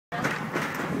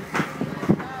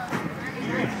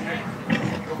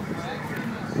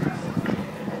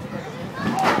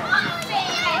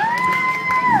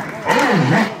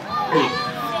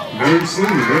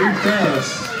smooth, very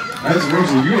fast. That's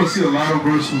versatile. You're going to see a lot of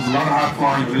versatiles, a lot of high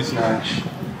flying in this match.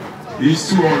 These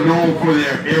two are known for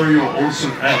their aerial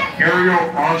arsenal.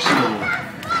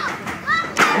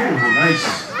 Oh, nice.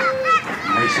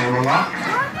 Nice hammer lock.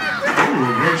 Oh,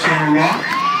 reverse hammer lock.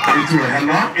 Into a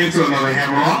headlock. Into another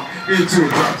hammer lock. Into a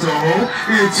drop toe hold.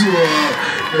 Into a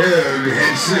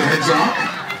head lock.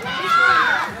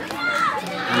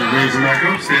 Raise him back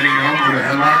up, standing up with a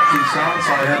headlock to the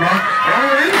side headlock.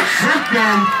 Oh, and a trick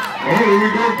gun. Oh, here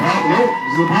we go. Pop, no.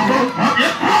 Is it pop up? Pop,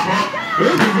 yep, pop up.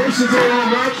 There's the versus on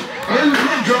the match. And the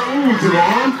leg drop. Ooh, to the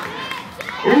arm.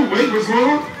 Oh, wait, what's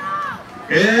going on?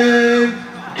 And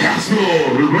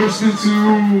Cazper reversed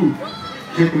into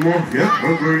kick him off. Yep, that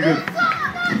was very good.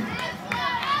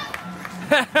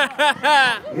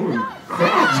 Ooh,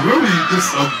 crowd's really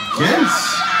just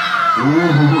against.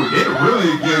 Ooh, it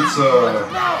really gets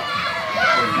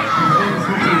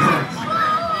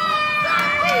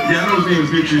yeah, I know his name is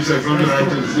Victory Sex. I'm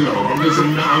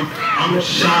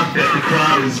shocked that the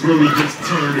crowd is really just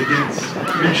turned against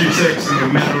Victory Sex in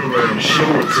a matter of a show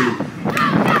or two.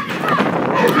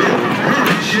 Oh, they're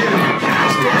really cheering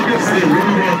Cazper. I guess they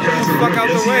really want Cazper. Fuck out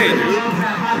the way.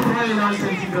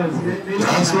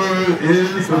 Cazper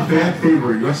is the fan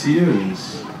favorite. Yes, he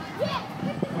is.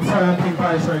 I'm sorry, I'm paying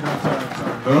price right now. Sorry.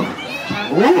 Huh?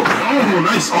 Oh,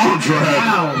 nice arm drag.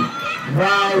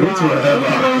 Wow. Into a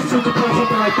headlock.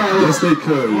 Yes, they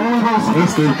could.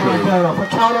 Yes, they could.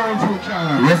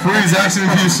 Referee's asking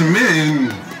if you submit,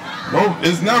 and well,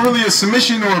 it's not really a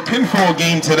submission or a pinfall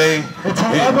game today. Isn't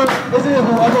it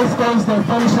whoever scores their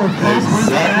finisher first?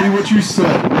 Exactly what you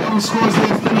said. Whoever scores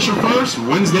their finisher first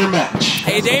wins their match.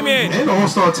 Hey, Damien. And the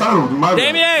All-Star title.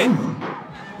 Damien.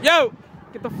 Yo.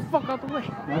 Get the fuck out the way.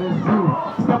 That is true.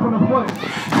 Step on the foot.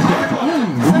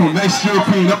 Ooh, nice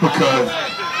European uppercut.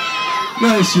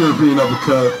 Nice European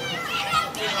uppercut.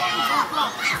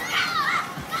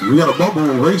 We got a bubble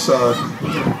on ringside.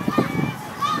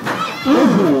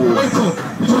 Ooh. Wait,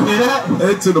 did you hear that?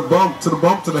 Head to the bump, to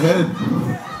the head.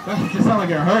 That just sounded like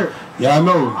it hurt. Yeah, I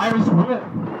know. Irish whip.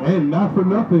 And not for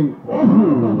nothing. Oh,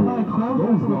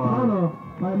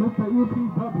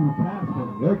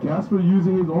 yeah, Cazper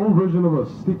using his own version of a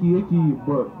sticky icky,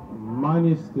 but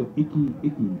minus the icky.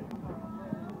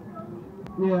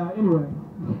 Yeah, anyway.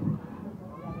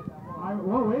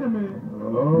 Well, wait a minute.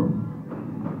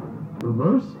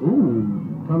 Reverse?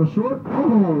 Ooh, kind of short.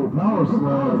 Oh, power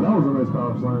slam. That was a nice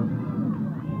power slam.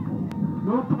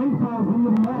 No pinfalls in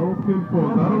the match. No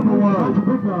pinfalls. I don't know why.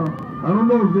 I don't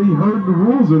know if they heard the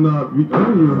rules or not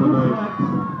earlier in the night.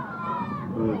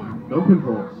 No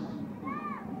pinfalls.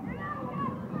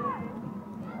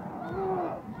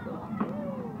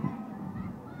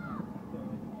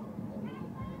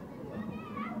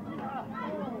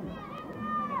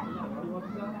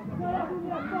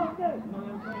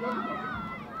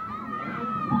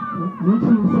 Richie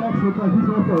Sachs looks like he's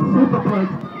going for a superplex.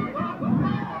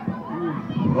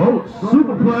 Oh,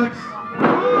 superplex.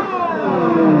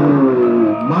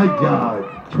 Oh, my God.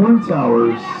 Twin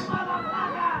Towers.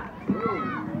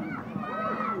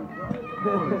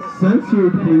 Censor,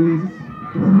 please.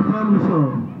 This is a family show.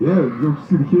 Yeah, go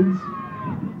see the kids.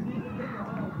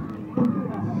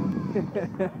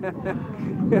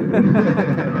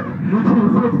 Richie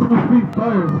is 6 feet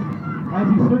first. As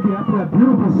he should be after that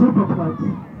beautiful superplex.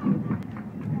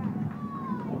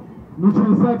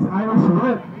 Neutral Sex, Irish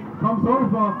whip, comes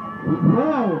over.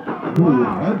 Whoa!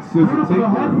 Wow! Head scissors. Beautiful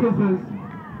head scissors.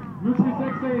 Neutral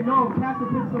Sex saying no, Cazper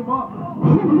picks him up.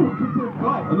 Kicks to the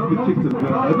gut. Another kick to the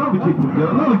gut. Another kick to the gut.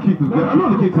 Another kick to the gut.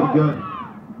 Another kick to the gut.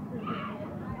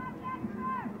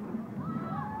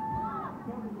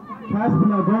 Cazper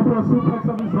now going for a suplex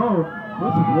of his own.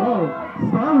 Whoa!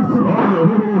 Stylish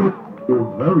suplex. Oh,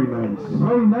 very nice.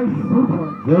 Very nice suplex.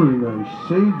 Very nice.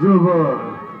 Shades of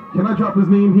can I drop his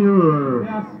name here or?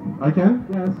 Yes. I can?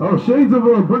 Yes. Oh, shades of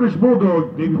a British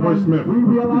Bulldog, Davey Boy Smith.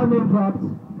 We allow name drops.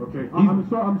 Okay. I'm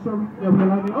sure we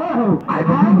allow name. Oh! I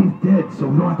believe he's dead, so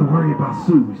we don't have to worry about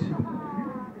Suze.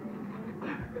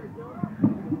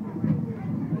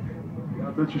 I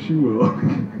bet you she will.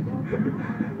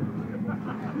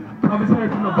 Commentary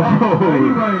from the back. Oh,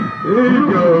 anyway. There you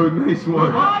go. Nice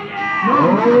one. Oh, yeah!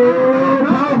 Oh,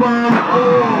 powerbomb. Oh.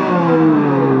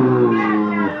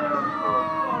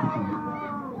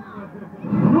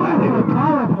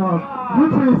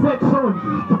 Neutral Sex showing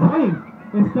strength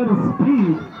instead of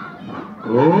speed.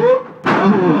 Oh,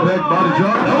 back body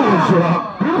drop, elbow drop.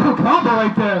 Beautiful combo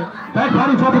right there. Back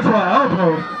body drop into an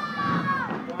elbow.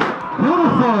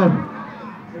 Beautiful.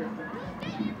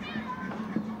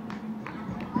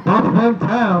 Both of them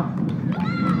down.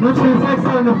 Neutral Sex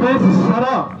telling the fans to shut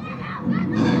up.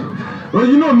 Well,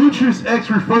 you know, Nutrius X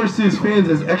refers to his fans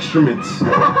as excrements.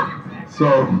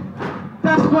 So.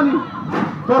 That's funny.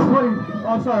 That's funny.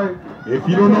 Oh, sorry. If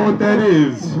you don't know what that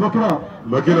is, look it up.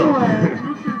 Look it up.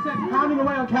 Nutrius X pounding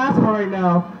away on Cazper right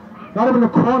now. Got him in the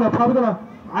corner. Probably gonna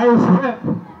Irish whip.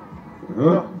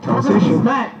 Conversation.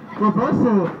 Smack.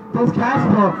 Reversal. Does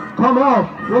Cazper come up?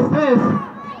 What's this?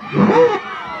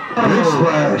 Big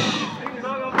splash.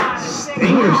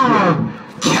 Stinger splash.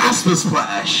 Cazper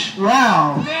splash.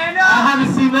 Wow. I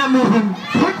haven't seen that move in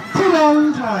pretty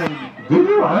long time. Did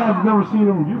you? I have never seen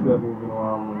him use that move in a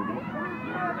while.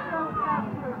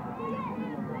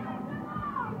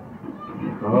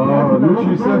 Oh,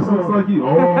 Nutrius X looks like he. Oh.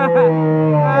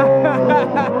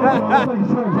 Looks like he's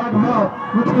trying to drag him out.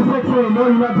 Nutrius X saying, no,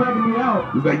 you're not dragging me out.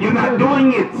 He's like, you're not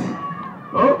doing it.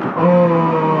 Oh.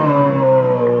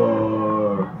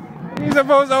 He's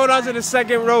supposed to hold on to the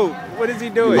second rope. What is he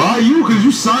doing? Why you? Because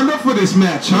you signed up for this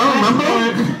match, huh?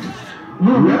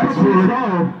 Remember? You asked for it.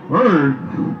 Word.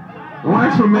 Don't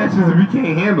ask for matches if you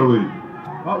can't handle it.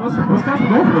 What's Cazper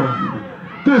going for?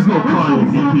 There's no crying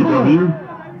in DPW.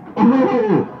 Oh,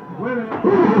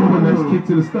 nice kick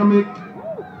to the stomach.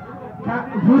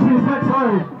 Nutrius X,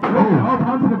 sorry.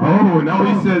 Oh, now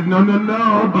he says, no,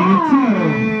 DDT.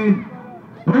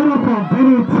 Beautiful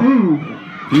DDT.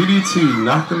 DDT,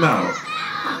 knocked him out.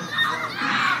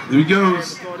 Here he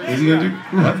goes. What's he gonna do?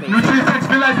 Nutrius X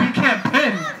realized he can't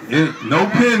pin. Yeah, no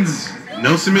pins,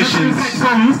 no submissions,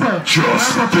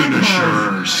 just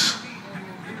finishers.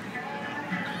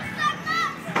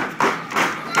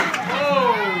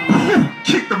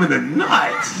 Kicked him in the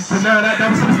nuts. No, that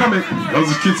was in the stomach. That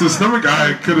was a kick to the stomach?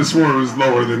 I could have sworn it was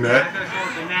lower than that.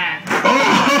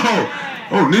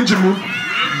 Oh, ninja move.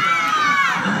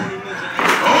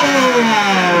 Oh!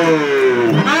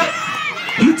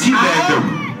 You teabagged him.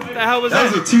 What the hell was that?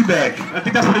 That was a teabag. I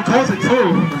think that's what he calls it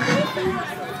too.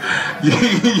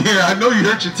 Yeah, I know you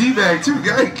hurt your teabag too,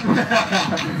 guy.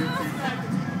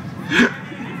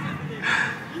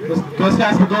 What's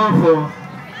Cazper going for?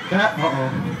 That?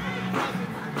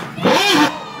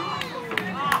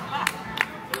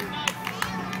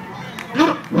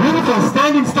 Beautiful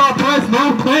standing start press,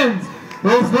 no pins.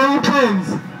 There's no pins.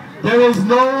 There is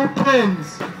no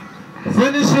pins.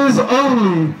 Finishes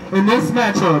only in this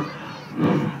matchup.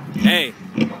 Hey,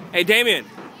 Damien,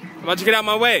 I'm about to get out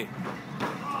my way.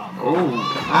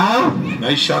 Oh,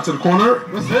 nice shot to the corner.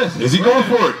 What's this? Is he going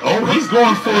for it? Oh, he's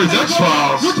going for his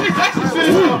X-Files. Wait,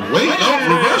 no,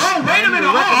 reverse. Oh, wait a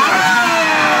minute.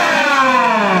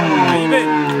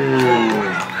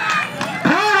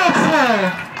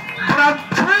 But I'm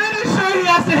pretty sure he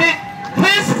has to hit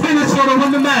his finisher to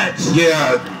win the match.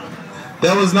 Yeah,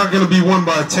 that was not going to be won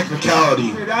by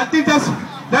technicality. I think that's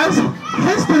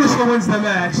his finisher wins the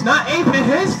match, not Ape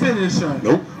his finisher.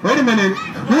 Nope. Wait a minute.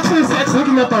 Nutrius X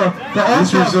looking at the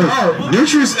all-star crowd.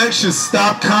 Nutrius X should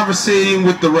stop conversating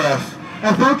with the ref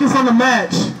and focus on the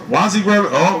match. Why is he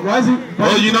grabbing? Oh, why is he?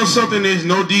 Well, you know something? There's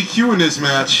no DQ in this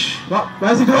match.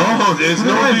 Why is he doing? Oh, there's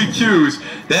no DQs.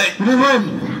 That he didn't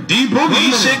win. D Boogie,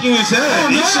 he's shaking his head.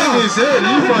 He's shaking his head.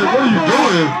 He's like, what are you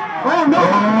doing? Oh no!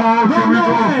 Oh, can we go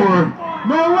for it?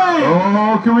 No way!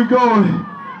 Oh, can we go?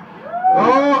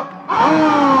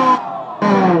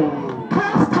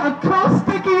 Cross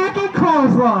sticky icky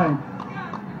clothesline.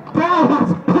 That was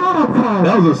beautiful.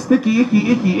 That was a sticky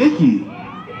icky.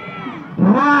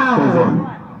 Wow.